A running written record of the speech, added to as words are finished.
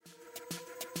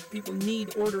People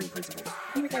need ordering principles.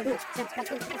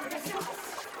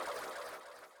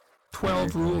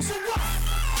 12 rules.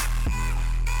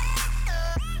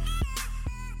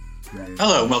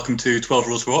 Hello and welcome to 12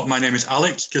 Rules for What. My name is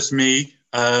Alex, just me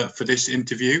for this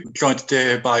interview. I'm joined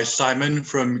today by Simon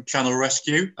from Channel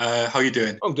Rescue. How are you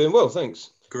doing? I'm doing well,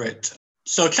 thanks. Great.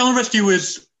 So Channel Rescue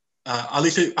was, at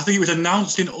least I think it was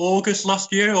announced in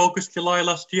July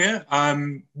last year.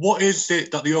 What is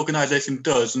it that the organisation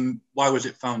does and why was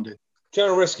it founded?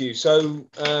 Channel Rescue. So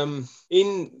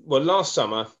last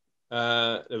summer,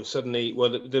 there was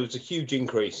a huge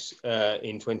increase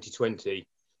in 2020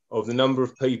 of the number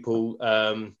of people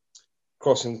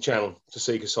crossing the Channel to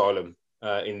seek asylum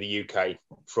in the UK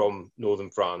from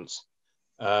northern France.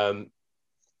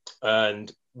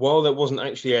 And while there wasn't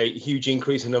actually a huge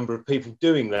increase in the number of people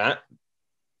doing that,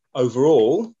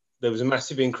 overall, there was a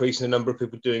massive increase in the number of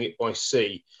people doing it by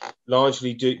sea,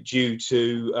 largely due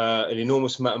to an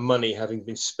enormous amount of money having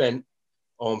been spent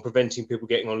on preventing people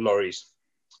getting on lorries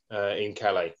in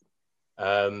Calais.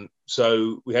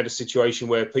 So we had a situation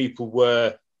where people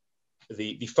were,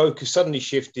 the focus suddenly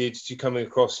shifted to coming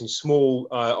across in small,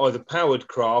 either powered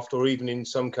craft, or even in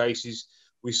some cases,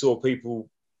 we saw people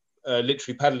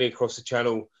literally paddling across the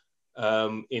Channel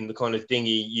in the kind of dinghy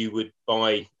you would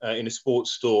buy in a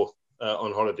sports store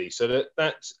on holiday. So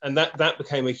that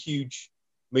became a huge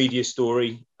media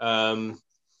story, and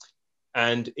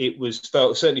it was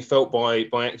certainly felt by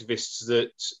activists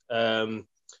that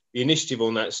the initiative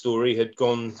on that story had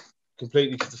gone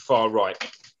completely to the far right.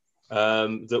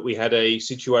 That we had a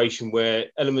situation where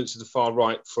elements of the far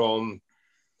right, from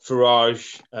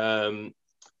Farage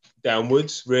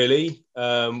downwards, really,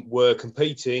 were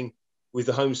competing with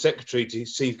the Home Secretary to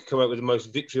see if he could come up with the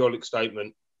most vitriolic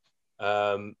statement,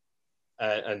 and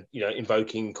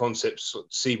invoking concepts like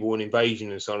seaborne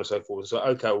invasion and so on and so forth. So,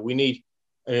 okay, well, we need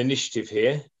an initiative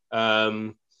here.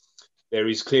 There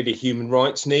is clearly a human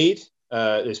rights need.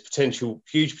 There's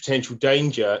huge potential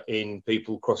danger in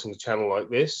people crossing the Channel like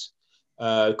this.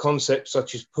 Concepts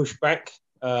such as pushback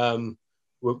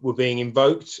were being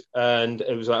invoked, and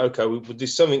it was like, okay,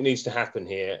 something needs to happen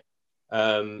here.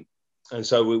 And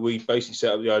so we basically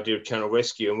set up the idea of Channel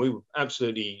Rescue, and we were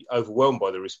absolutely overwhelmed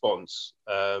by the response.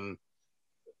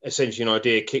 Essentially, an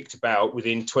idea kicked about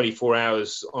within 24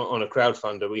 hours on a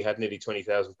crowdfunder, we had nearly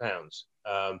 £20,000. So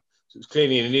it was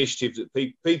clearly an initiative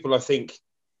that people, I think,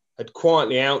 had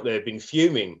quietly out there been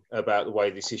fuming about the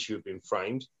way this issue had been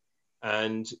framed,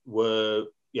 and were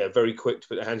very quick to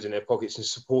put their hands in their pockets and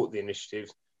support the initiative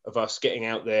of us getting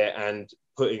out there and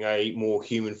putting a more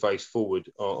human face forward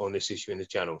on this issue in the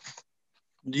Channel.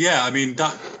 Yeah, I mean,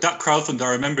 that crowdfund,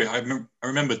 I remember it. I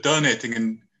remember donating,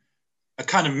 and a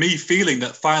kind of me feeling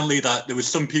that finally that there was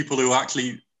some people who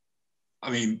actually,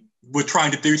 were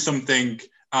trying to do something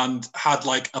and had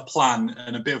like a plan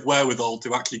and a bit of wherewithal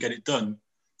to actually get it done.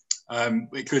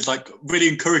 Which was like really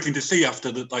encouraging to see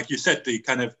after the, like you said, there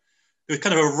was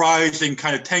kind of a rising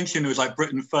kind of tension. It was like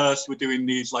Britain First were doing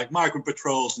these like migrant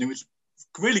patrols, and it was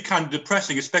really kind of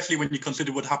depressing, especially when you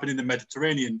consider what happened in the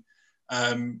Mediterranean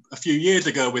a few years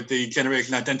ago with the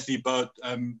Generation Identity boat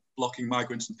blocking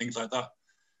migrants and things like that.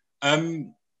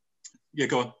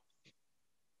 Go on.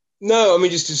 No,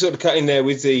 just to sort of cut in there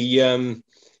with the...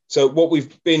 So what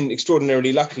we've been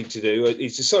extraordinarily lucky to do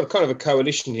is a sort of kind of a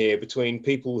coalition here between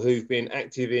people who've been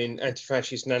active in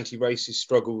anti-fascist and anti-racist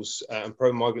struggles and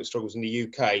pro-migrant struggles in the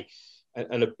UK,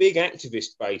 and a big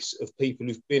activist base of people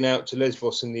who've been out to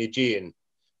Lesbos and the Aegean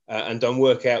and done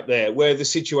work out there, where the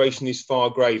situation is far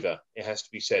graver, it has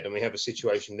to be said. And we have a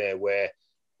situation there where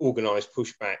organised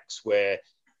pushbacks, where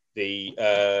the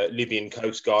Libyan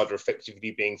Coast Guard are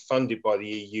effectively being funded by the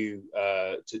EU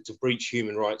to breach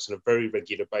human rights on a very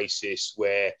regular basis,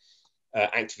 where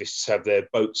activists have their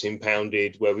boats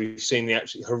impounded, where we've seen the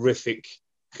absolutely horrific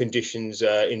conditions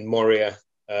in Moria.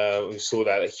 We saw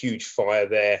that, a huge fire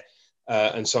there,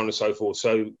 and so on and so forth.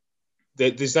 So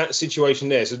there's that situation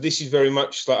there. So this is very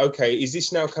much like, okay, is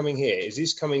this now coming here? Is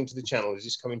this coming to the Channel? Is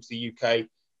this coming to the UK?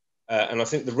 And I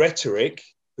think the rhetoric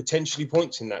potentially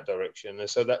points in that direction, and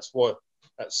so that's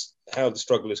how the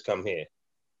struggle has come here.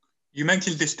 You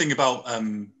mentioned this thing about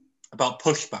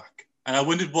pushback, and I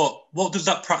wondered what does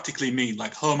that practically mean?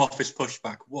 Like Home Office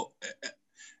pushback? What?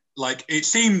 Like it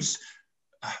seems.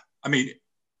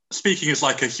 Speaking as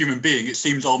like a human being, it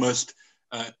seems almost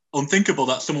unthinkable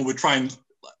that someone would try and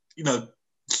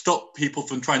stop people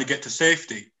from trying to get to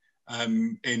safety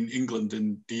in England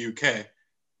and the UK.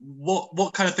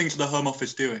 What kind of things are the Home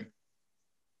Office doing?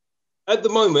 At the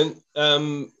moment,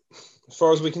 as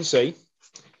far as we can see,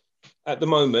 at the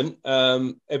moment,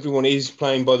 everyone is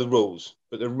playing by the rules.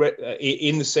 but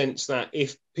in the sense that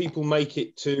if people make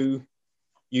it to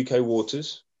UK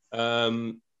waters,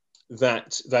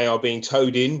 that they are being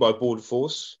towed in by Border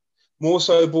Force. More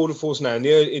so Border Force now. In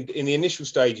the initial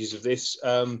stages of this,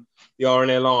 the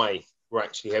RNLI were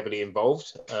actually heavily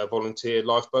involved, volunteer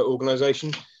lifeboat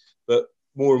organisation. But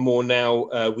more and more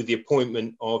now, with the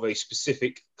appointment of a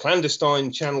specific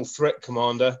clandestine channel threat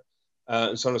commander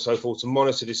and so on and so forth to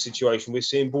monitor this situation, we're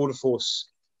seeing Border Force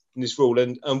in this role.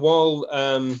 And while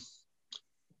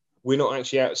we're not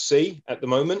actually out at sea at the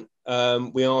moment,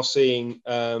 we are seeing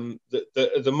that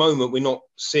at the moment we're not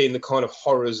seeing the kind of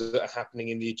horrors that are happening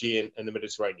in the Aegean and the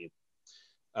Mediterranean.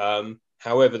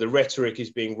 However, the rhetoric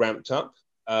is being ramped up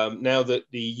now that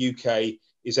the UK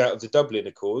is out of the Dublin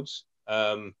Accords,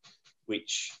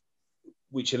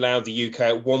 which allowed the UK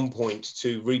at one point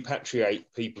to repatriate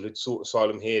people who'd sought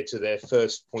asylum here to their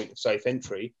first point of safe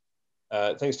entry.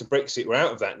 Thanks to Brexit, we're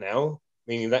out of that now,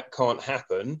 meaning that can't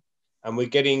happen. And we're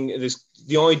getting this,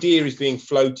 the idea is being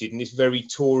floated in this very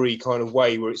Tory kind of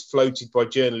way, where it's floated by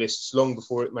journalists long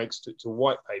before it makes to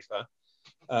white paper.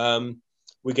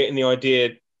 We're getting the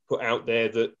idea put out there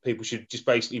that people should just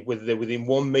basically, whether they're within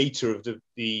 1 metre of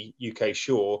the UK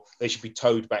shore, they should be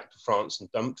towed back to France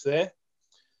and dumped there.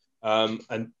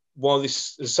 And while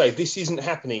this, as I say, this isn't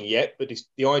happening yet, but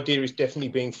the idea is definitely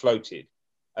being floated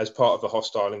as part of the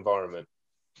hostile environment.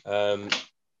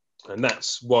 And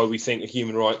that's why we think a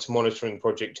human rights monitoring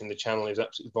project in the Channel is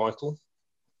absolutely vital.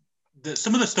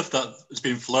 Some of the stuff that has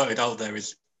been floated out there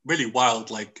is really wild,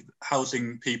 like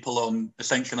housing people on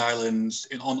Ascension Islands,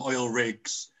 on oil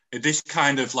rigs. This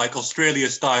kind of like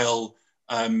Australia-style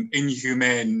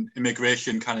inhumane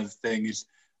immigration kind of thing is,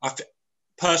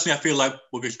 personally, I feel like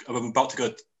I'm about to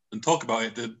go and talk about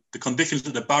it. The conditions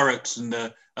at the barracks and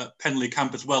the Penley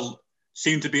camp as well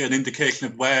seem to be an indication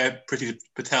of where Priti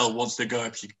Patel wants to go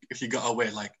if she got away.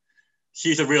 Like,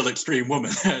 she's a real extreme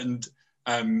woman,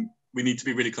 and we need to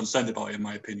be really concerned about it, in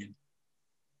my opinion.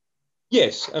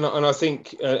 Yes, and I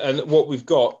think, and what we've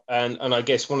got, and I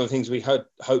guess one of the things we had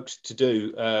hoped to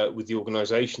do with the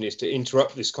organisation is to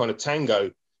interrupt this kind of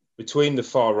tango between the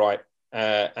far right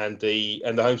and the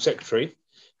Home Secretary,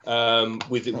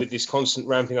 with this constant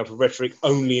ramping up of rhetoric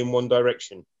only in one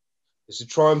direction. Is to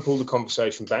try and pull the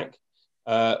conversation back.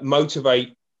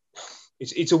 Motivate,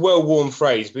 it's a well-worn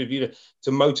phrase, but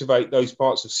to motivate those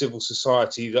parts of civil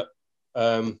society that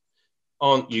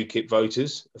aren't UKIP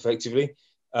voters, effectively,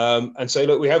 and say,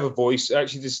 look, we have a voice.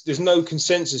 Actually, there's no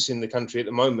consensus in the country at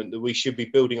the moment that we should be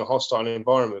building a hostile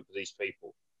environment for these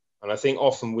people. And I think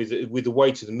often with the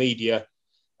weight of the media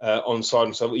on side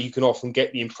and so, you can often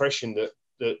get the impression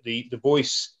that the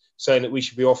voice saying that we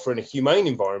should be offering a humane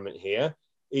environment here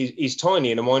is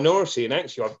tiny and a minority, and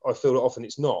actually I feel that often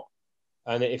it's not.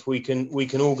 And if we can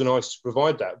organise to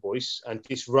provide that voice and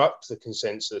disrupt the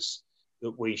consensus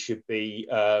that we should be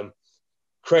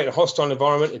create a hostile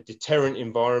environment, a deterrent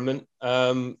environment,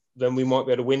 then we might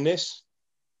be able to win this.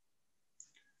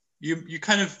 You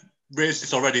kind of raised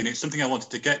this already, and it's something I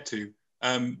wanted to get to.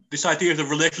 This idea of the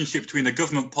relationship between the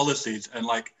government policies and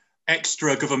like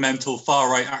extra governmental far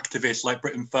right activists like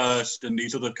Britain First and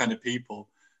these other kind of people.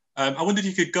 I wondered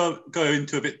if you could go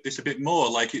into this a bit more.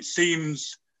 Like, it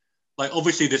seems like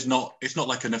obviously it's not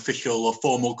like an official or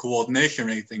formal coordination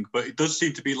or anything, but it does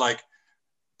seem to be like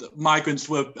migrants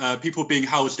were people being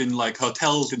housed in like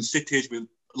hotels in cities with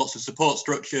lots of support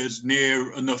structures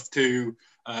near enough to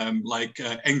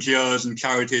NGOs and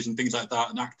charities and things like that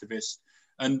and activists.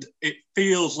 And it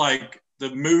feels like the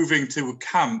moving to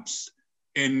camps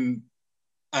in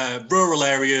rural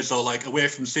areas or like away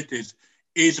from cities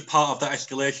is a part of that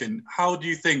escalation. How do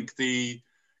you think the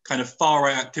kind of far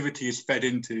right activity is fed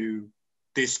into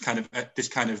this kind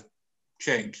of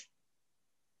change?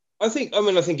 I think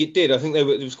it did. I think it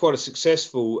was quite a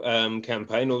successful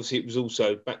campaign. Obviously, it was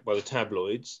also backed by the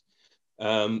tabloids,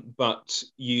 but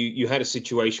you had a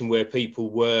situation where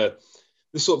people were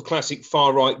the sort of classic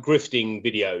far right grifting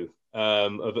video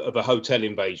of a hotel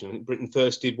invasion. I think Britain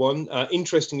First did one.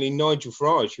 Interestingly, Nigel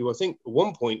Farage, who I think at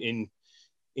one point in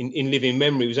living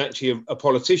memory was actually a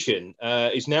politician,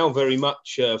 is now very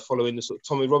much following the sort of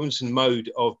Tommy Robinson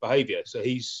mode of behaviour. So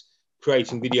he's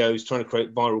creating videos, trying to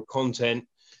create viral content.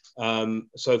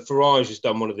 So Farage has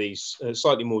done one of these,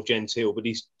 slightly more genteel, but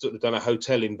he's sort of done a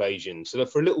hotel invasion. So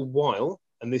that for a little while,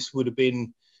 and this would have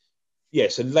been,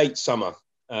 so late summer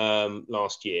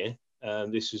last year,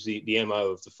 this was the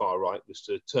MO of the far right, was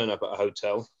to turn up at a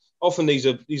hotel. Often these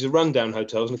are rundown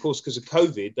hotels, and of course, because of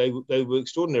COVID, they were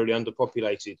extraordinarily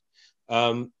underpopulated.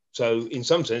 So in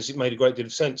some sense, it made a great deal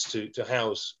of sense to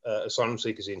house asylum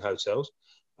seekers in hotels.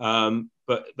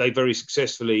 But they very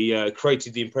successfully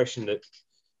created the impression that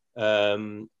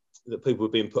that people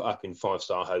were being put up in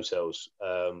 5-star hotels,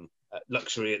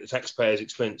 luxury at the taxpayers'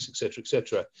 expense, etc.,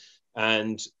 etc.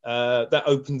 And that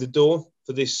opened the door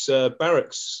for this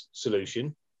barracks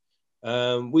solution,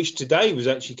 which today was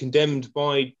actually condemned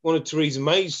by one of Theresa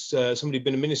May's, somebody who'd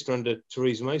been a minister under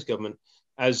Theresa May's government,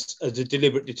 as a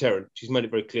deliberate deterrent. She's made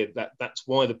it very clear that that's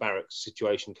why the barracks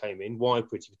situation came in, why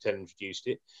Priti Patel introduced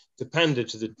it, to pander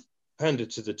to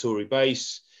the Tory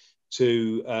base,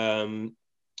 to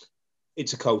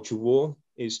it's a culture war,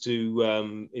 is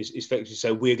to is effectively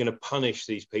say we're going to punish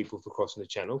these people for crossing the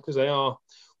channel, because they are,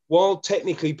 while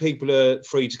technically people are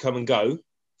free to come and go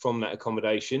from that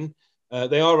accommodation,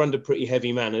 they are under pretty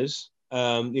heavy manners.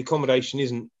 The accommodation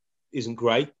isn't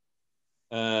great.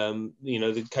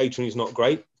 The catering is not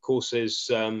great. Of course, there's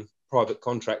private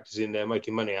contractors in there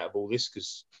making money out of all this,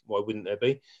 because why wouldn't there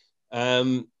be?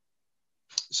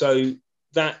 So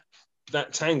that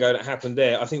tango that happened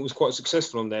there, I think, was quite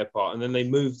successful on their part, and then they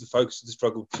moved the focus of the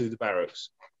struggle to the barracks.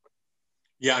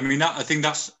 Yeah, I mean, I think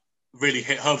that's really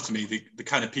hit home to me. The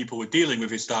kind of people we're dealing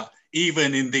with is that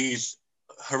even in these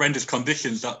horrendous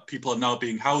conditions that people are now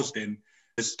being housed in,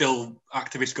 there's still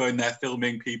activists going there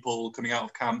filming people coming out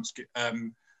of camps.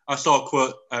 I saw a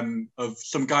quote of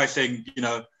some guy saying,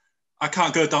 I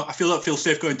can't go down. I don't feel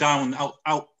safe going down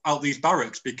out these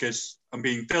barracks because I'm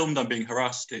being filmed. I'm being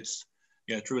harassed. It's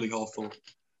really awful.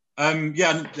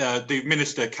 The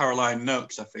minister Caroline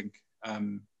Noakes, I think,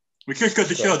 which just goes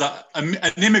to show that an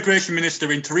immigration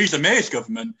minister in Theresa May's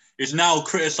government is now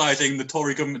criticising the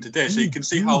Tory government today. So you can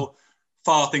see how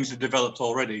far things have developed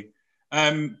already.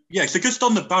 So just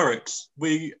on the barracks,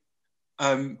 we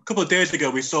a couple of days ago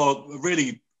we saw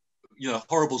really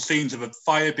horrible scenes of a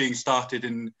fire being started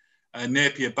in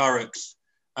Napier Barracks.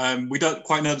 We don't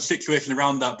quite know the situation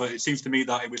around that, but it seems to me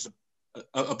that it was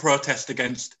a protest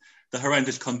against the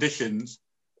horrendous conditions.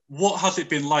 What has it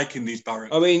been like in these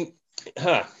barracks? I mean,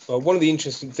 well, one of the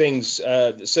interesting things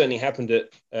that certainly happened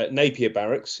at Napier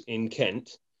Barracks in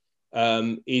Kent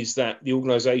is that the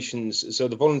organisations, so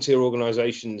the volunteer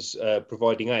organisations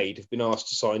providing aid, have been asked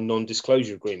to sign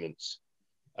non-disclosure agreements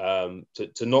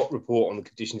to not report on the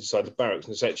conditions inside the barracks.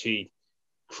 And it's actually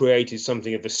created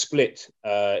something of a split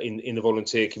in the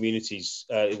volunteer communities,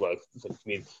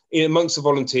 amongst the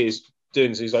volunteers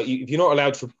doing things like, if you're not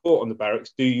allowed to report on the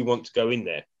barracks, do you want to go in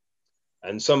there?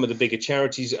 And some of the bigger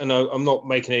charities, and I'm not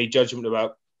making any judgment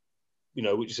about,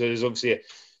 which there's obviously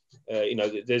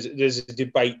there's a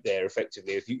debate there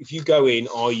effectively. If you go in,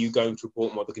 are you going to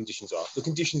report on what the conditions are? The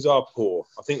conditions are poor.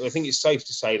 I think it's safe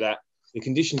to say that the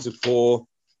conditions are poor.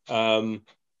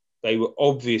 They were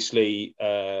obviously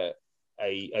a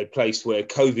place where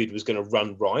COVID was going to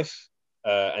run rife,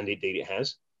 and indeed it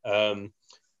has.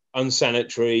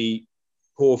 Unsanitary,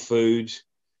 poor food,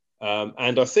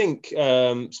 and I think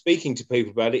speaking to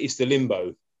people about it, it's the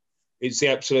limbo. It's the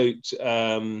absolute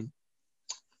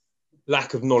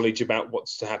lack of knowledge about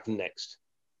what's to happen next.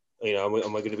 Am I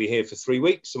going to be here for 3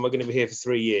 weeks? Am I going to be here for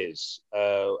 3 years?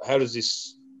 How does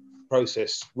this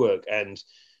process work? And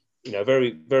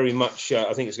very, very much,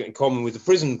 I think it's in common with the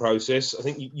prison process. I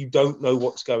think you don't know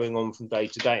what's going on from day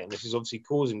to day, and this is obviously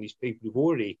causing these people who've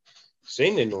already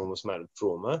seen an enormous amount of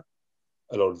trauma,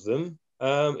 a lot of them.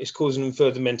 It's causing them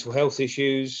further mental health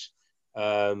issues,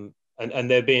 and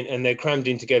they're crammed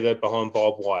in together behind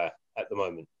barbed wire at the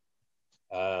moment.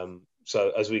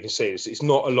 So as we can see, it's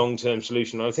not a long-term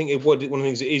solution. I think one of the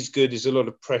things that is good is a lot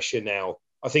of pressure now.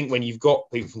 I think when you've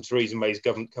got people from Theresa May's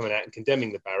government coming out and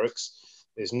condemning the barracks,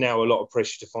 there's now a lot of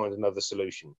pressure to find another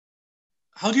solution.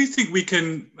 How do you think we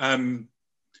can?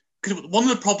 Because one of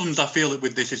the problems I feel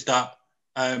with this is that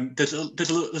there's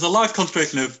a large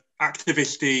concentration of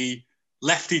activisty,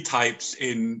 lefty types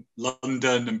in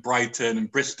London and Brighton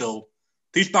and Bristol.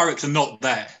 These barracks are not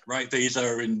there, right? These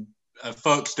are in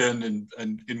Folkestone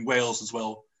and in Wales as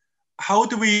well. How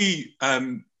do we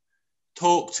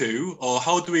talk to, or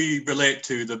how do we relate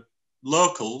to the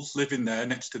locals living there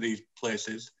next to these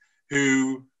places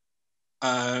who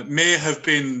may have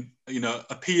been,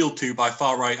 appealed to by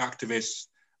far-right activists,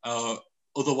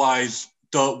 otherwise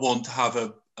don't want to have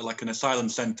an asylum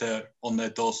centre on their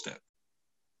doorstep?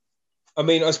 I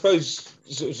mean, I suppose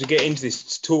to get into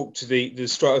this, to talk to the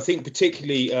struggle, I think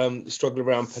particularly the struggle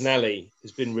around Penally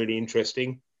has been really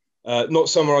interesting. Not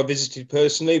somewhere I visited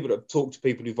personally, but I've talked to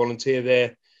people who volunteer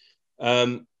there.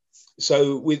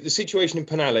 So with the situation in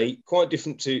Penally, quite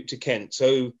different to Kent.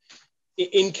 So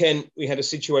in Kent, we had a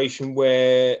situation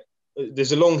where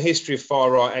there's a long history of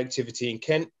far-right activity in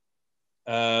Kent,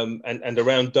 and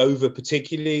around Dover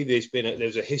particularly.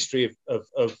 There's a history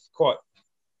of quite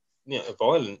a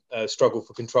violent struggle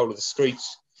for control of the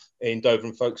streets in Dover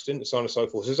and Folkestone, and so on and so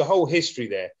forth. So there's a whole history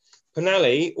there.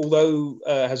 Penally, although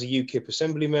has a UKIP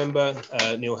Assembly member,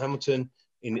 Neil Hamilton,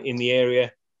 in the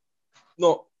area,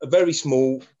 not a very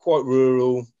small, quite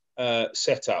rural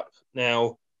setup.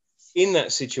 Now, in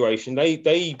that situation,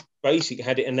 they basically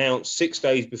had it announced 6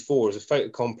 days before as a fait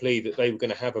accompli that they were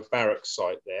going to have a barracks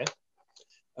site there.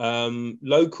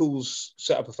 Locals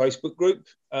set up a Facebook group.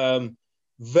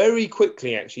 Very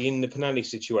quickly, actually, in the Penally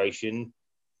situation,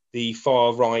 the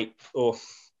far right, or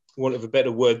want of a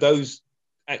better word, those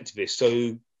activists,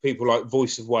 so people like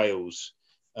Voice of Wales,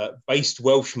 Based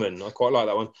Welshmen, I quite like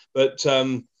that one, but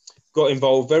got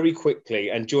involved very quickly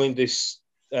and joined this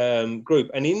group.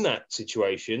 And in that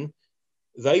situation,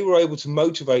 they were able to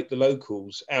motivate the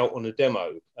locals out on a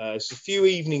demo. It's a few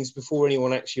evenings before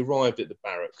anyone actually arrived at the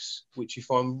barracks, which, if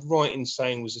I'm right in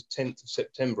saying, was the 10th of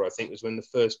September, I think, was when the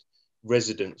first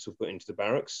residents were put into the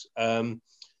barracks.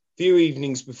 Few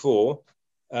evenings before,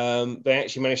 they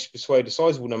actually managed to persuade a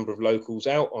sizable number of locals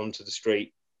out onto the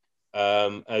street,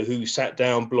 who sat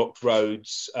down, blocked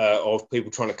roads of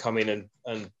people trying to come in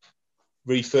and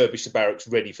refurbish the barracks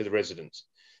ready for the residents.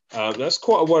 That's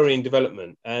quite a worrying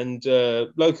development. And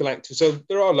local activists, so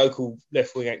there are local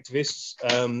left-wing activists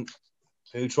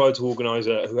who tried to organise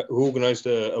who organised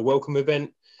a welcome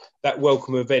event. That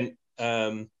welcome event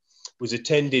was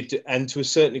attended and to a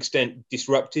certain extent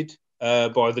disrupted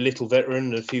by the Little Veteran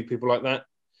and a few people like that.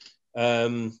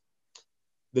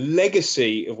 The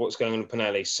legacy of what's going on in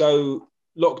Penally. So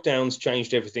lockdowns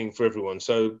changed everything for everyone.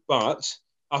 But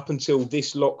up until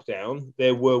this lockdown,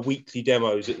 there were weekly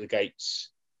demos at the gates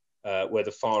where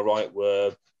the far right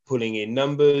were pulling in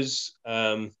numbers.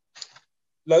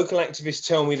 Local activists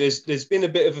tell me there's been a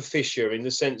bit of a fissure in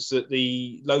the sense that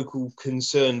the local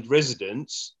concerned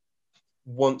residents,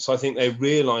 once I think they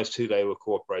realised who they were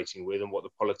cooperating with and what the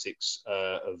politics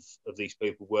of these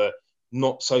people were,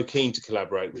 not so keen to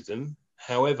collaborate with them.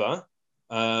 However,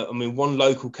 one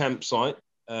local campsite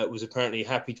was apparently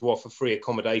happy to offer free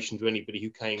accommodation to anybody who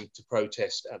came to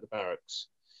protest at the barracks.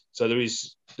 So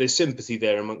there's sympathy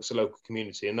there amongst the local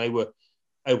community, and they were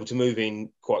able to move in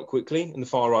quite quickly. And the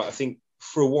far right, I think,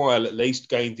 for a while at least,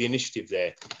 gained the initiative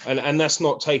there. And that's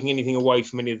not taking anything away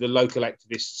from any of the local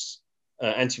activists,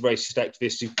 anti-racist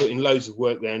activists who've put in loads of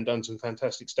work there and done some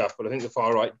fantastic stuff. But I think the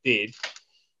far right did.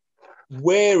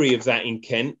 Wary of that in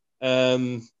Kent,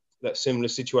 that similar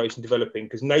situation developing,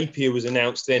 because Napier was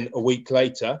announced then a week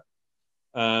later.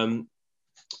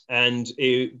 And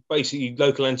basically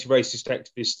local anti-racist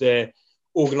activists there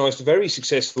organised a very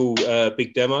successful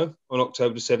big demo on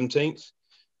October the 17th,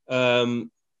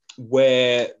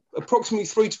 where approximately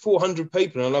 300 to 400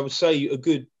 people, and I would say a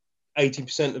good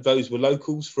 80% of those were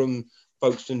locals from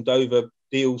Folkestone, Dover,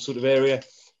 Deal sort of area,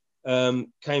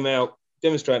 came out,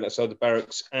 demonstrated outside the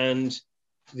barracks, and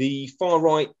the far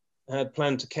right had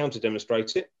planned to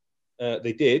counter-demonstrate it.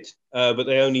 They did, but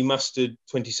they only mustered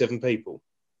 27 people.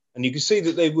 And you can see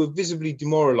that they were visibly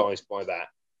demoralised by that.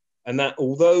 And that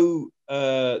although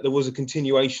there was a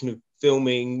continuation of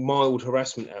filming mild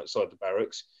harassment outside the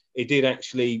barracks, it did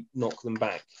actually knock them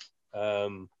back.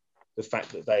 The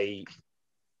fact that they,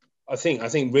 I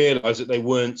think realised that they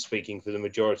weren't speaking for the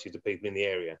majority of the people in the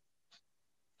area.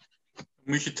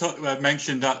 We should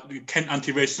mention that Kent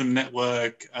Anti-Racism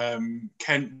Network,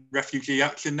 Kent Refugee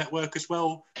Action Network as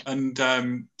well, and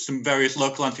some various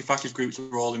local anti-fascist groups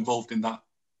were all involved in that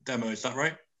demo. Is that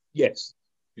right? Yes.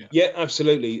 Yeah,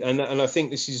 absolutely. And I think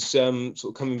this is sort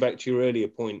of coming back to your earlier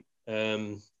point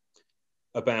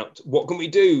about what can we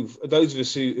do? Those of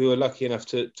us who are lucky enough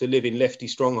to live in lefty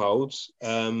strongholds,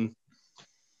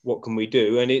 what can we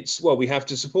do? And it's, well, we have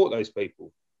to support those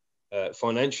people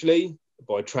financially,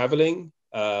 by travelling,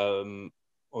 on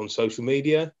social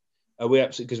media. We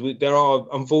absolutely, because there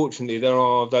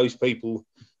are those people,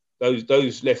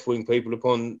 those left-wing people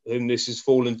upon whom this has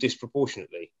fallen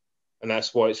disproportionately. And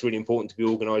that's why it's really important to be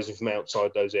organising from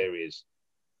outside those areas.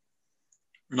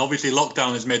 And obviously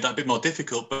lockdown has made that a bit more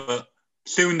difficult, but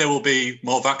soon there will be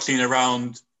more vaccine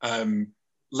around,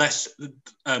 less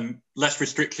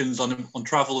restrictions on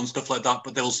travel and stuff like that,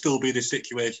 but there will still be this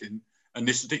situation. And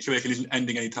this situation isn't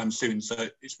ending anytime soon. So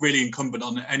it's really incumbent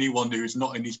on anyone who is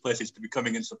not in these places to be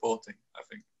coming and supporting, I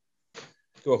think.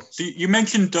 Cool. So you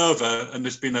mentioned Dover, and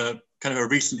there's been a kind of a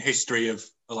recent history of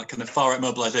like kind of far right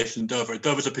mobilisation in Dover.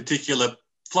 Dover's a particular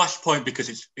flashpoint because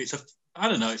it's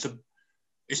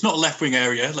not a left-wing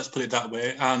area, let's put it that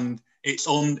way, and it's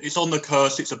on the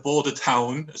coast. It's a border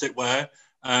town, as it were.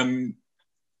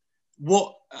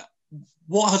 What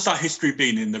has that history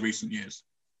been in the recent years?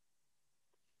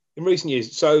 In recent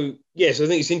years, so yes, I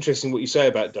think it's interesting what you say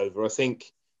about Dover. I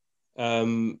think,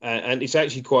 and it's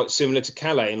actually quite similar to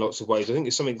Calais in lots of ways. I think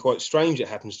it's something quite strange that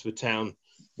happens to a town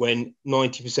when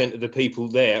 90% of the people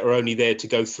there are only there to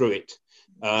go through it.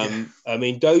 I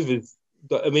mean, Dover's,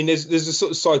 I mean, there's a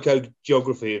sort of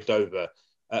psychogeography of Dover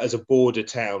as a border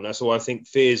town. That's why I think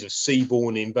fears of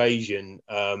seaborne invasion,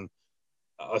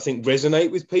 I think,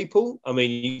 resonate with people. I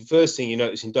mean, first thing you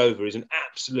notice in Dover is an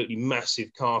absolutely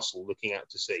massive castle looking out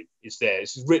to sea. It's there.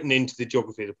 It's written into the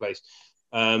geography of the place.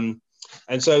 And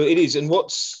so it is. And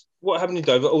what happened in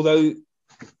Dover, although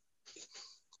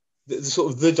the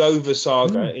sort of the Dover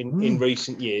saga in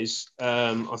recent years,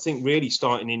 I think really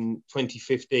starting in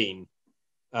 2015,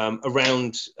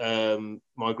 around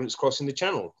migrants crossing the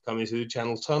Channel, coming through the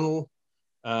Channel Tunnel,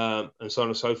 and so on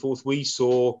and so forth. We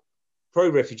saw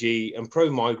pro-refugee and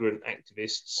pro-migrant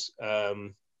activists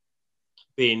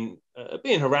being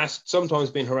harassed, sometimes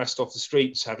being harassed off the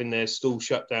streets, having their stalls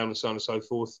shut down, and so on and so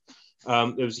forth.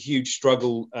 There was a huge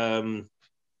struggle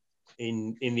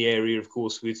in the area, of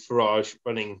course, with Farage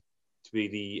running to be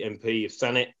the MP of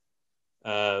Thanet.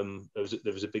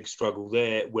 There was a big struggle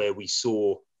there where we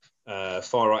saw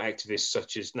far-right activists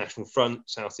such as National Front,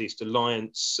 South East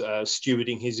Alliance,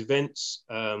 stewarding his events,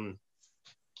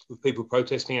 with people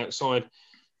protesting outside.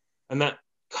 And that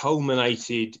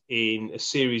culminated in a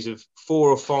series of 4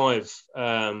 or 5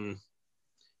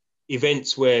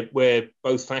 events where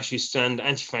both fascists and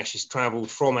anti-fascists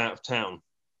travelled from out of town.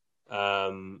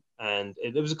 And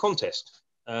there was a contest.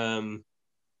 And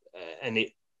there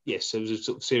was a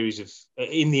sort of series of,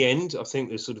 in the end, I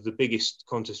think the biggest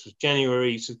contest was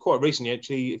January, so quite recently,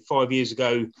 actually, 5 years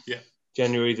ago,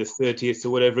 January the 30th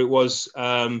or whatever it was,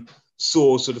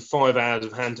 saw sort of 5 hours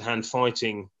of hand-to-hand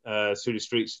fighting through the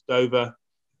streets of Dover,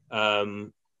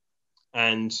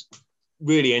 and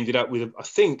really ended up with, I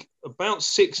think, about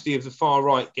 60 of the far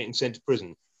right getting sent to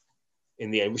prison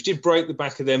in the end, which did break the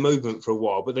back of their movement for a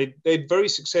while, but they'd very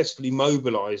successfully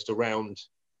mobilised around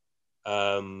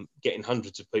getting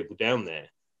hundreds of people down there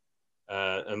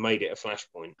and made it a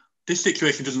flashpoint. This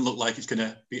situation doesn't look like it's going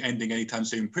to be ending anytime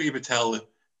soon. Priti Patel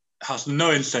has no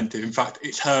incentive. In fact,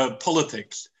 it's her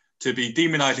politics to be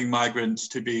demonising migrants,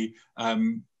 to be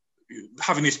having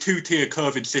this 2-tier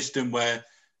COVID system where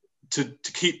to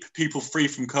keep people free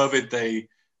from COVID, they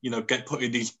get put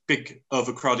in these big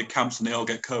overcrowded camps and they all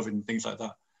get COVID and things like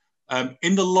that.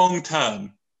 In the long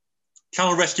term,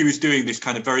 Channel Rescue is doing this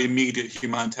kind of very immediate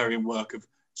humanitarian work of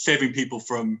saving people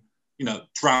from,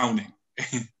 drowning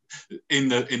in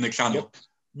the channel. Yep.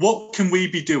 What can we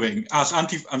be doing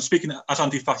I'm speaking as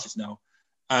anti-fascists now,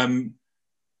 in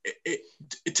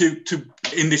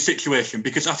this situation?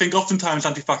 Because I think oftentimes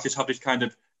anti-fascists have this kind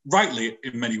of, rightly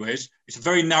in many ways, it's a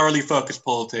very narrowly focused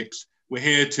politics. We're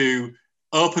here to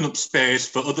open up space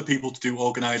for other people to do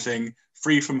organising,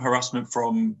 free from harassment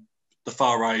from the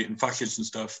far right and fascists and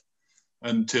stuff,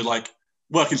 and to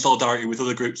work in solidarity with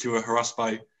other groups who are harassed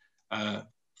by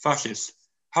fascists.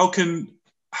 How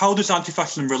does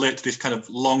anti-fascism relate to this kind of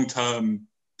long-term,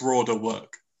 broader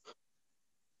work?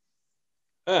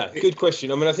 Good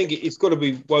question. I mean, I think it's got to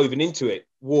be woven into it,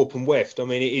 warp and weft. I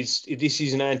mean, this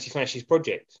is an anti-fascist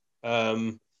project.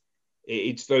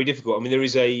 It's very difficult. I mean, there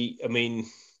is in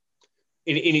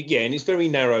its very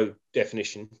narrow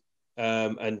definition,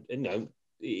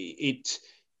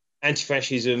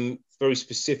 anti-fascism very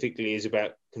specifically is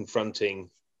about confronting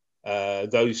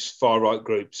those far-right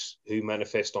groups who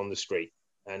manifest on the street.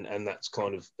 And that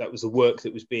was the work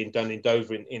that was being done in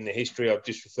Dover in the history I've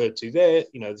just referred to there.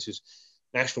 This was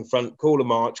National Front, call a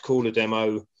march, call a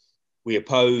demo, we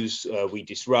oppose, we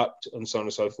disrupt, and so on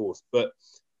and so forth. But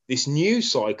this new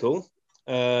cycle,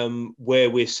 where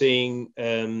we're seeing,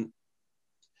 as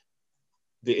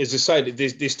I say,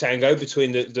 this tango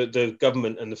between the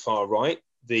government and the far right,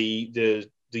 the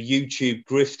YouTube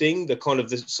grifting, the kind of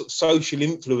the sort of social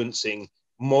influencing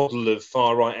model of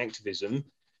far right activism.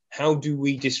 How do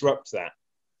we disrupt that?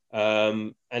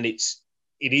 And it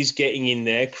is getting in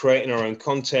there, creating our own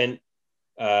content,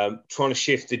 trying to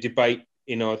shift the debate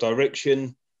in our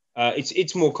direction.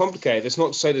 It's more complicated. That's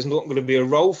not to say there's not going to be a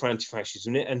role for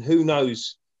anti-fascism in it. And who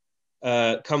knows,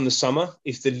 come the summer,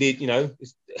 if the lid,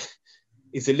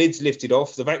 if the lid's lifted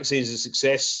off, the vaccine's a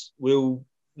success, will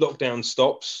lockdown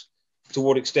stops. To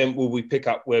what extent will we pick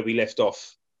up where we left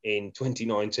off in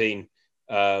 2019?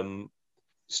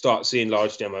 Start seeing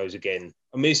large demos again.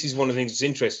 I mean, this is one of the things that's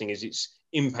interesting, is it's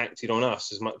impacted on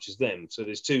us as much as them. So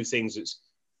there's two things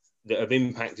that have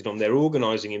impacted on their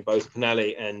organising in both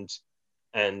Penally and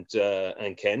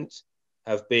Kent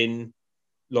have been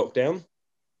lockdown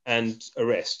and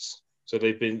arrests. So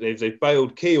they've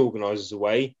bailed key organisers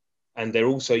away, and they're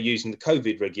also using the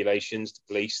COVID regulations, the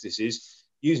police,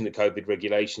 using the COVID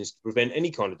regulations to prevent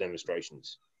any kind of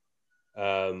demonstrations.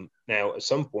 Now, at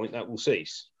some point, that will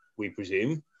cease, we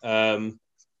presume.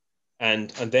 And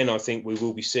then I think we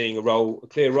will be seeing a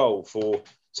clear role for.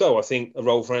 So I think a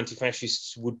role for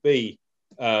anti-fascists would be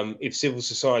if civil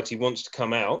society wants to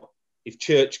come out, if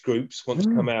church groups want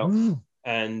to come out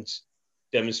and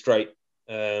demonstrate,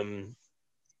 their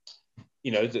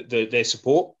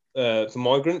support for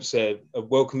migrants, a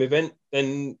welcome event,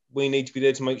 then we need to be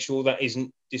there to make sure that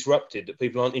isn't disrupted, that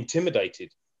people aren't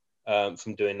intimidated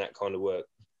from doing that kind of work.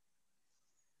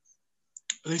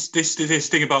 This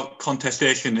thing about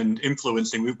contestation and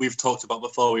influencing, we've talked about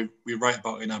before. We write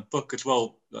about in our book as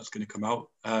well. That's going to come out.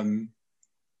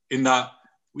 In that,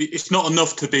 it's not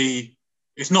enough to be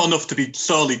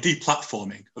solely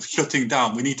deplatforming, of shutting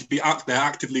down. We need to be out there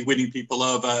actively winning people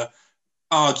over,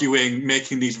 arguing,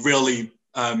 making these really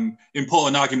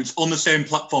important arguments on the same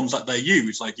platforms that they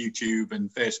use, like YouTube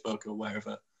and Facebook or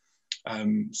wherever.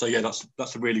 So yeah,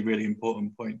 that's a really, really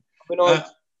important point.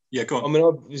 Yeah, go on. I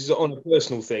mean, this is on a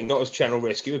personal thing, not as Channel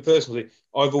Rescue, but personally,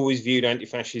 I've always viewed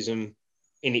anti-fascism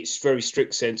in its very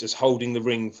strict sense as holding the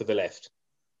ring for the left.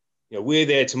 We're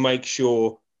there to make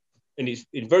sure, and it's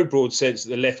in a very broad sense,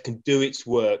 that the left can do its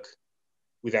work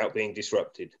without being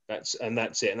disrupted. That's it. And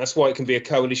that's why it can be a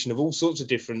coalition of all sorts of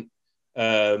different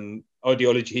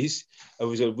ideologies.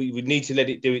 We would need to let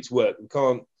it do its work. We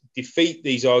can't defeat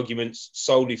these arguments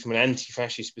solely from an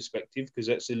anti-fascist perspective, because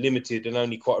that's a limited and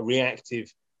only quite a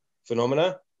reactive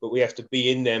phenomena, but we have to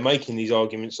be in there making these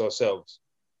arguments ourselves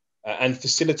and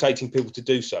facilitating people to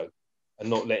do so, and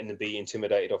not letting them be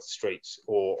intimidated off the streets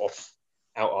or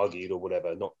out-argued or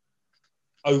whatever, not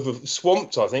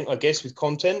over-swamped, I guess, with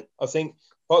content. I think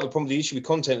part of the problem, the issue with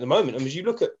content at the moment, as you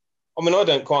look at, I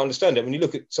don't quite understand it. When you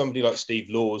look at somebody like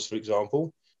Steve Laws, for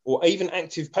example, or even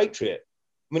Active Patriot,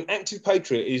 Active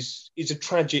Patriot is a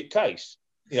tragic case.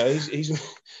 He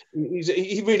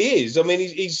really is.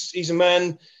 He's a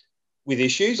man with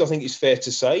issues, I think it's fair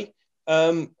to say.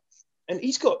 And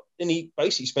he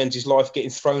basically spends his life getting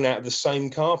thrown out of the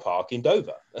same car park in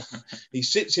Dover. He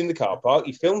sits in the car park,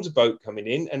 he films a boat coming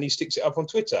in, and he sticks it up on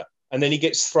Twitter. And then he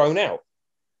gets thrown out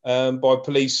by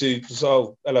police who say,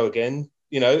 "Oh, hello again,"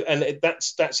 and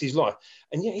that's his life.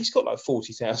 And yeah, he's got like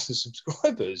 40,000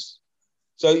 subscribers.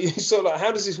 So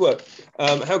how does this work?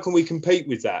 How can we compete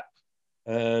with that?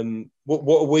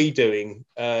 What are we doing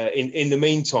in the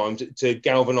meantime to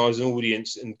galvanise an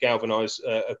audience and galvanise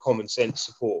a common sense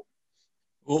support?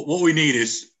 What we need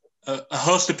is a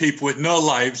host of people with no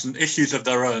lives and issues of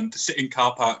their own to sit in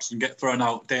car parks and get thrown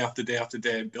out day after day after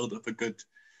day and build up a good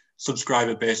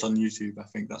subscriber base on YouTube. I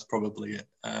think that's probably it.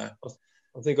 I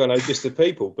think I know just the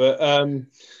people, but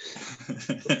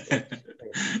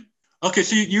Okay,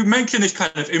 so you mentioned this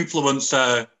kind of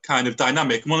influencer kind of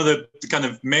dynamic. One of the kind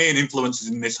of main influences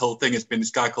in this whole thing has been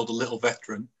this guy called The Little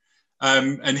Veteran.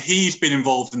 And he's been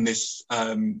involved in this,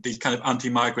 these kind of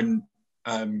anti-migrant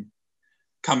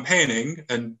campaigning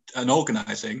and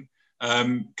organising.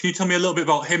 Can you tell me a little bit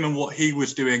about him and what he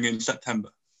was doing in September?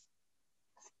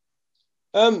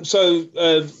 Nigel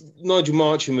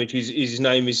Marcham, which is his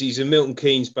name, he's a Milton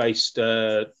Keynes-based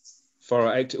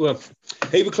far-right activist. Well,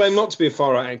 he would claim not to be a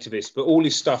far-right activist, but all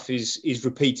his stuff is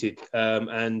repeated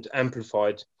and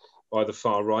amplified by the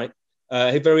far right.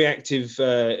 He's very active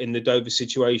in the Dover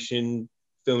situation,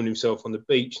 filming himself on the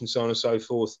beach and so on and so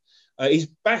forth. He's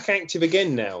back active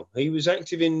again now. He was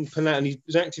active in Penally, and he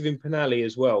was active in Penally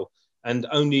as well. And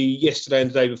only yesterday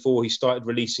and the day before, he started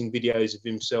releasing videos of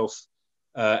himself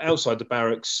outside the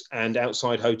barracks and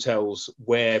outside hotels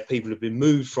where people have been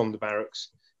moved from the barracks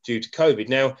due to COVID.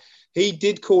 Now, he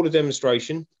did call a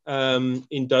demonstration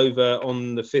in Dover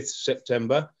on the 5th of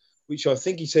September, which I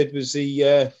think he said was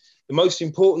the most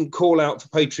important call out for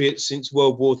patriots since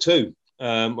World War II.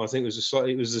 I think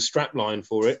it was the strap line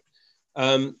for it.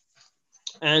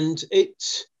 And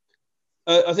it,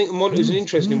 I think it was an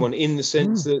interesting one in the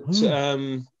sense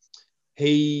that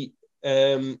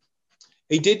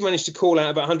he did manage to call out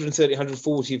about 130,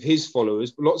 140 of his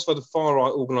followers, but lots of other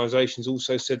far-right organisations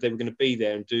also said they were going to be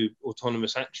there and do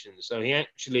autonomous actions. So he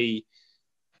actually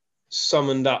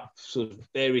summoned up sort of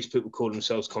various people calling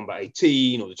themselves Combat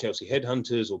 18 or the Chelsea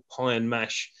Headhunters or Pie and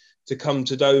Mash to come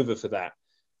to Dover for that.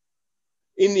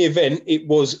 In the event, it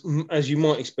was, as you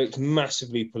might expect,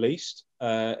 massively policed.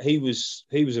 He was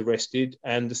arrested,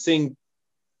 and the thing,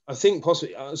 I think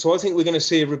possibly, so I think we're going to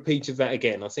see a repeat of that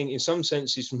again. I think in some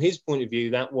senses, from his point of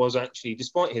view, that was actually,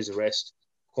 despite his arrest,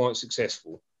 quite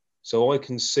successful. So I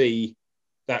can see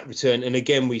that return. And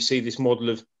again, we see this model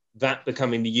of that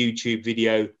becoming the YouTube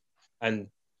video and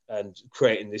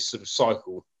creating this sort of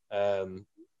cycle.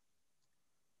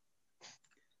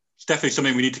 It's definitely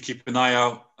something we need to keep an eye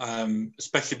out,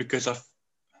 especially because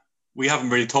we haven't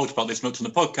really talked about this much on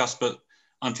the podcast, but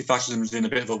anti-fascism is in a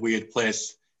bit of a weird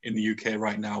place in the UK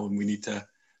right now, and we need to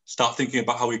start thinking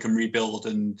about how we can rebuild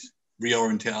and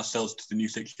reorientate ourselves to the new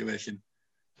situation.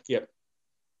 Yep.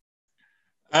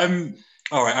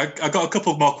 All right, I got a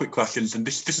couple more quick questions, and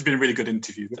this has been a really good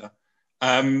interview.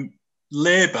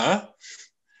 Labour,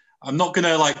 I'm not going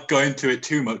to go into it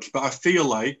too much, but I feel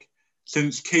like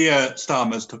since Keir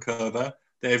Starmer's took over,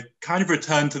 they've kind of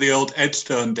returned to the old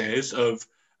Edstone days of,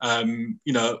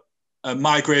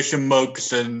 migration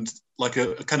mugs and like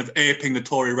a kind of aping the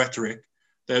Tory rhetoric.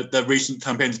 The recent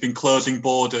campaign has been closing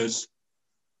borders.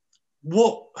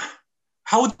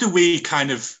 How do we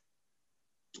kind of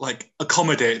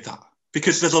accommodate that?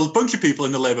 Because there's a bunch of people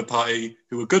in the Labour Party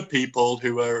who are good people,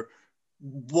 who are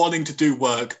wanting to do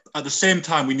work. At the same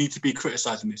time, we need to be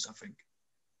criticising this, I think.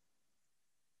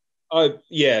 I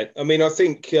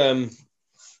think a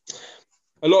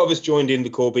lot of us joined in the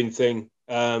Corbyn thing.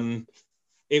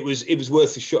 It was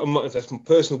worth a shot. That's my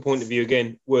personal point of view,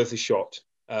 again, worth a shot.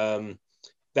 That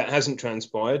hasn't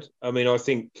transpired. I mean, I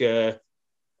think the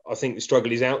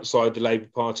struggle is outside the Labour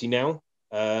Party now,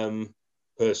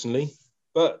 personally.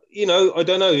 But, I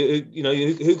don't know,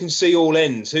 who can see all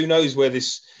ends? Who knows where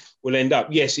this will end up?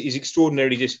 Yes, it is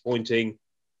extraordinarily disappointing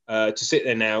to sit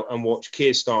there now and watch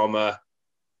Keir Starmer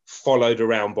followed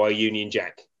around by Union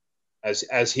Jack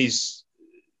as his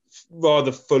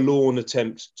rather forlorn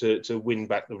attempt to win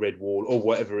back the Red Wall or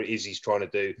whatever it is he's trying to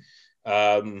do.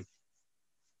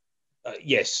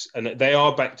 Yes, and they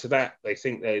are back to that. They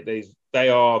think they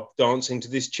are dancing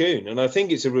to this tune. And I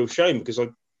think it's a real shame, because I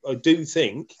do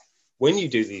think when you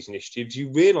do these initiatives,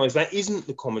 you realise that isn't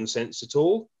the common sense at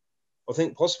all. I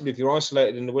think possibly if you're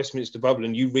isolated in the Westminster bubble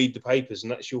and you read the papers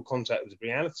and that's your contact with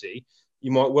reality,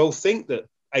 you might well think that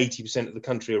 80% of the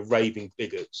country are raving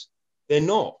bigots. They're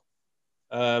not.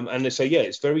 And so, yeah,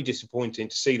 it's very disappointing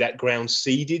to see that ground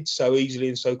ceded so easily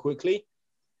and so quickly.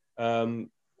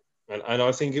 And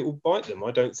I think it will bite them.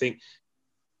 I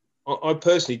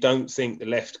personally don't think the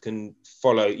left can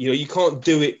follow. You can't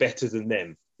do it better than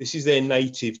them. This is their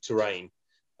native terrain.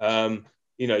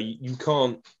 You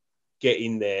can't get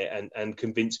in there and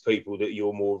convince people that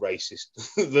you're more racist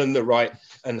than the right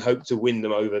and hope to win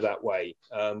them over that way,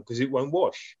 because it won't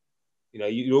wash.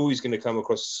 You're always going to come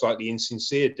across slightly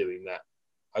insincere doing that,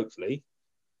 hopefully.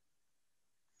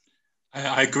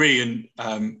 I agree. And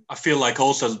I feel like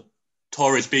also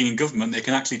Tories being in government, they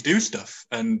can actually do stuff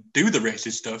and do the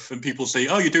racist stuff. And people say,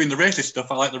 oh, you're doing the racist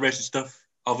stuff. I like the racist stuff.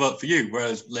 I'll vote for you.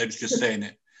 Whereas Labour's just saying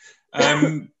it.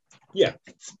 Yeah.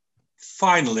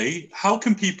 Finally, how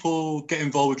can people get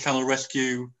involved with Channel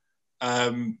Rescue?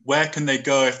 Where can they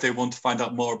go if they want to find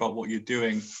out more about what you're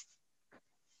doing?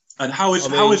 And how has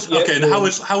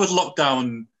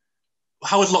lockdown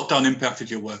impacted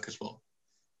your work as well?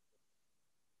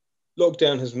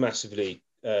 Lockdown has massively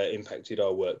impacted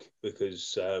our work,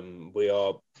 because we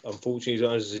are,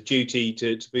 unfortunately, as a duty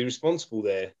to be responsible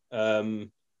there.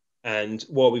 And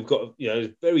while we've got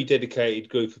a very dedicated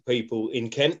group of people in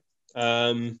Kent,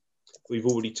 we've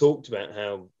already talked about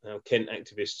how Kent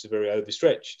activists are very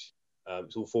overstretched.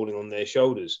 It's all falling on their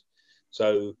shoulders.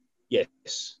 So,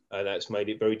 yes, that's made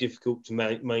it very difficult to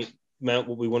mount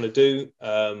what we want to do,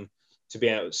 to be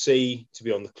out at sea, to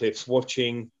be on the cliffs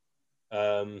watching.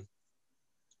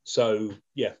 So,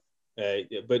 yeah.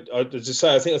 But as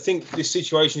I say, I think this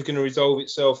situation is going to resolve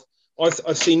itself.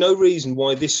 I see no reason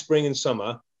why this spring and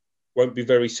summer won't be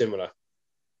very similar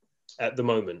at the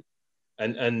moment.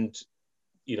 And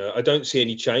I don't see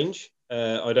any change.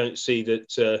 I don't see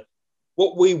that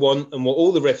what we want and what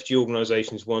all the refugee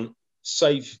organisations want,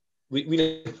 safe.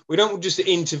 We don't just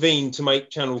intervene to make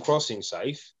Channel Crossing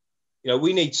safe.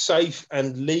 We need safe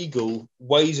and legal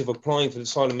ways of applying for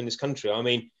asylum in this country. I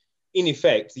mean, in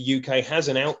effect, the UK has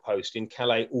an outpost in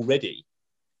Calais already.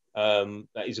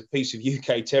 That is a piece of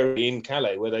UK territory in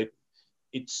Calais where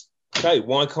okay,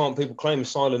 why can't people claim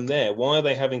asylum there? Why are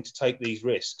they having to take these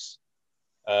risks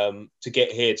to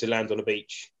get here, to land on a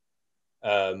beach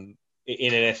in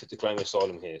an effort to claim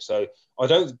asylum here? So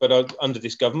under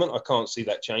this government, I can't see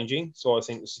that changing. So I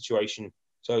think the situation,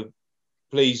 so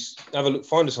please have a look,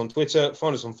 find us on Twitter,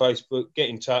 find us on Facebook, get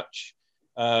in touch.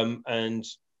 And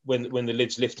when the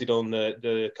lid's lifted on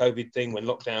the COVID thing, when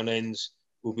lockdown ends,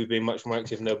 we'll be being much more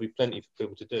active, and there'll be plenty for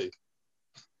people to do.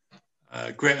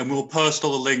 Great, and we'll post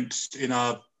all the links in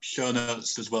our show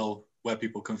notes as well, where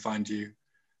people can find you.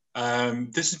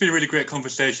 This has been a really great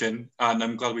conversation, and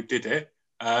I'm glad we did it.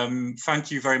 Thank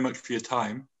you very much for your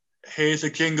time. Here's a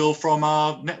jingle from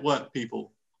our network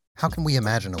people. How can we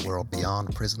imagine a world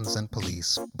beyond prisons and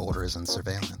police, borders and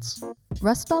surveillance?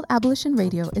 Rust Belt Abolition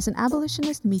Radio is an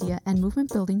abolitionist media and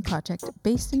movement building project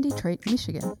based in Detroit,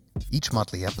 Michigan. Each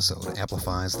monthly episode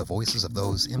amplifies the voices of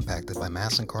those impacted by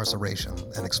mass incarceration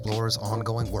and explores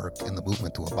ongoing work in the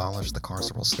movement to abolish the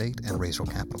carceral state and racial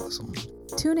capitalism.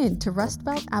 Tune in to Rust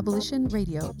Belt Abolition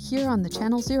Radio here on the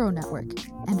Channel Zero Network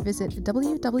and visit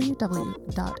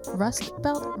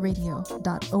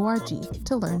www.rustbeltradio.org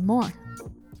to learn more.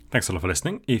 Thanks a lot for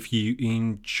listening. If you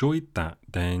enjoyed that,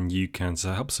 then you can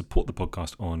help support the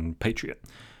podcast on Patreon.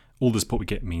 All the support we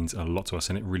get means a lot to us,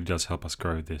 and it really does help us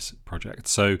grow this project.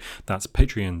 So that's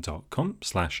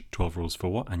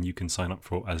patreon.com/12rules4what, and you can sign up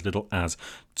for as little as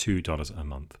 $2 a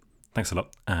month. Thanks a lot,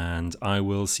 and I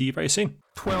will see you very soon.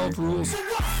 12 rules.